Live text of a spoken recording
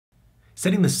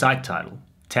Setting the site title,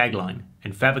 tagline,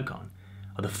 and favicon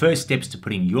are the first steps to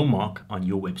putting your mark on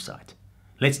your website.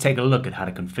 Let's take a look at how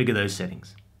to configure those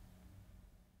settings.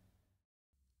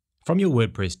 From your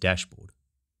WordPress dashboard,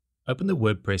 open the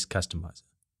WordPress customizer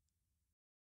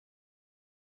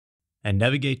and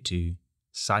navigate to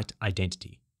Site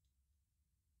Identity.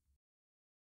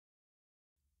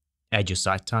 Add your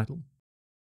site title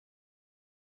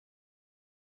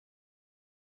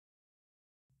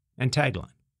and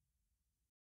tagline.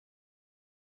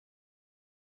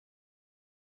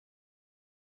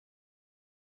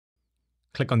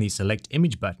 Click on the Select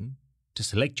Image button to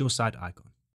select your site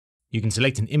icon. You can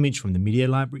select an image from the media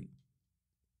library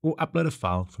or upload a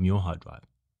file from your hard drive.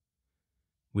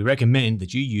 We recommend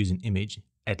that you use an image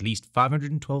at least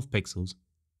 512 pixels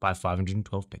by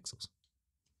 512 pixels.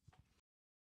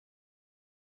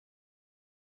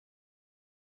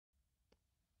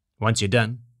 Once you're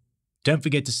done, don't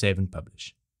forget to save and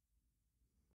publish.